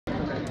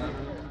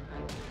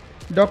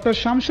Doctor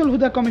Shamsul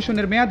হুদা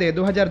কমিশনের মেয়াদে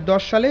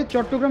 2010 সালে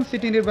চট্টগ্রাম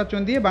সিটি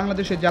নির্বাচন দিয়ে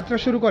বাংলাদেশে যাত্রা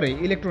শুরু করে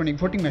ইলেকট্রনিক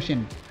ভোটিং মেশিন।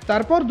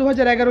 তারপর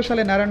 2011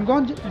 সালে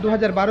নারায়ণগঞ্জ,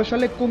 2012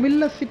 সালে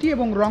কুমিল্লা সিটি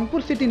এবং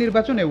রংপুর সিটি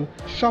নির্বাচনেও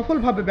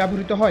সফলভাবে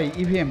ব্যবহৃত হয়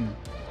ইভিএম।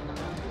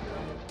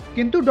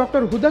 কিন্তু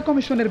ডক্টর হুদা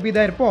কমিশনের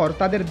বিদায়ের পর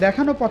তাদের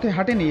দেখানো পথে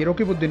হাঁটেনি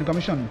রকিবউদ্দিন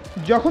কমিশন,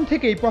 যখন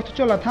থেকেই পথ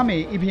চলা থামে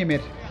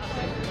ইভিএমের।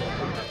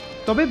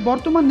 তবে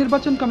বর্তমান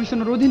নির্বাচন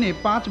কমিশনের অধীনে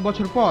 5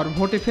 বছর পর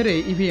ভোটে ফেরে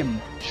ইভিএম।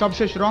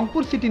 সবশেষ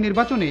রংপুর সিটি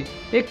নির্বাচনে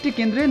একটি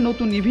কেন্দ্রে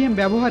নতুন ইভিএম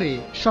ব্যবহারে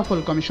সফল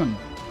কমিশন।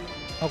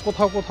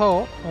 কোথাও কোথাও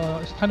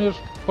স্থানীয়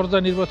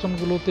পর্যায়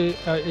নির্বাচনগুলোতে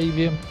এই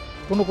ইভিএম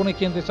কোনো কোনো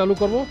কেন্দ্রে চালু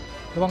করব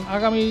এবং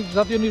আগামী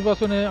জাতীয়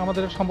নির্বাচনে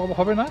আমাদের সম্ভব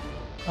হবে না,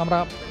 আমরা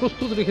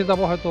প্রস্তুত রেখে যাব,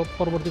 হয়তো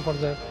পরবর্তী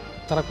পর্যায়ে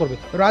তারা করবে।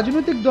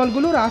 রাজনৈতিক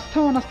দলগুলোর আস্থা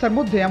অনাস্থার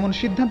মধ্যে এমন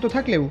সিদ্ধান্ত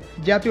থাকলেও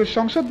জাতীয়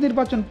সংসদ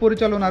নির্বাচন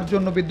পরিচালনার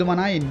জন্য বিদ্যমান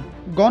আইন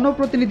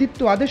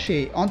গণপ্রতিনিধিত্ব আদেশে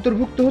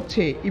অন্তর্ভুক্ত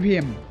হচ্ছে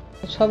ইভিএম।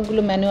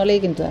 সবগুলো ম্যানুয়ালেই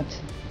কিন্তু আছে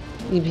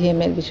ইভিএম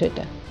এর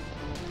বিষয়টা,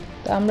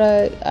 তো আমরা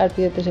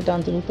আরপিওতে সেটা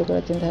অন্তর্ভুক্ত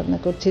করার চিন্তা ভাবনা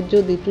করছি।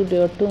 যদি টুডে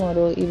অর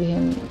টুমরো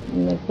ইভিএম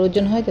এর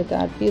প্রয়োজন হয়, যাতে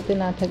আরপিওতে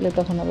না থাকলে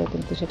তখন আবার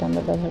কিন্তু সেটা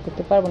আমরা ব্যবহার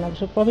করতে পারবো না।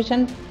 অবশ্য প্রভিশন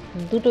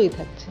দুটোই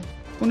থাকছে।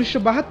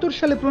 1972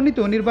 সালে প্রণীত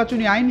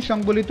নির্বাচনী আইন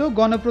সংবলিত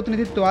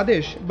গণপ্রতিনিধিত্ব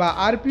আদেশ বা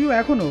আরপিও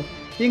এখনও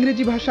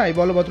ইংরেজি ভাষায়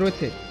বলবৎ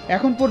রয়েছে।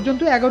 এখন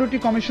পর্যন্ত 11টি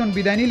কমিশন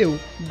বিদায় নিলেও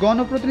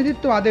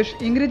গণপ্রতিনিধিত্ব আদেশ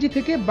ইংরেজি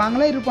থেকে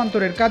বাংলায়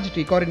রূপান্তরের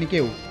কাজটি করেনি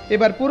কেউ।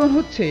 এবার পূরণ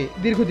হচ্ছে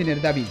দীর্ঘদিনের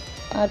দাবি।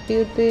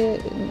 আরপিওতে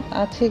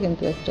আছে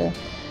কিন্তু একটা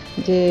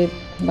যে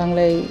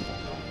বাংলায়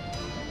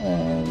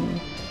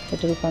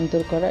এটা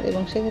রূপান্তর করার,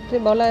 এবং সেক্ষেত্রে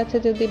বলা আছে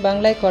যদি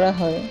বাংলায় করা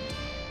হয়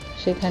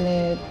সেখানে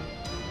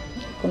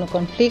কোনো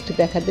কনফ্লিক্ট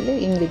দেখা দিলে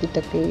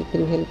ইংরেজিটাকে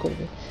প্রিভেল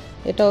করবে,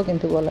 এটাও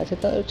কিন্তু বলা আছে।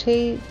 তো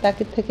সেই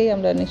তাগিদ থেকেই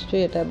আমরা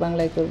নিশ্চয়ই এটা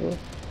বাংলায় করব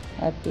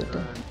আরপিওটা।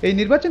 এই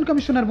নির্বাচন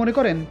কমিশনার মনে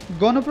করেন,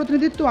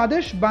 গণপ্রতিনিধিত্ব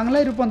আদেশ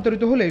বাংলায়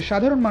রূপান্তরিত হলে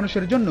সাধারণ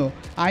মানুষের জন্য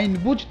আইন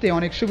বুঝতে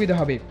অনেক সুবিধা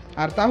হবে,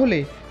 আর তাহলে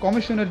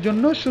কমিশনের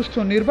জন্য সুষ্ঠু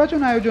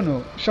নির্বাচন আয়োজনও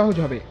সহজ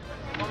হবে।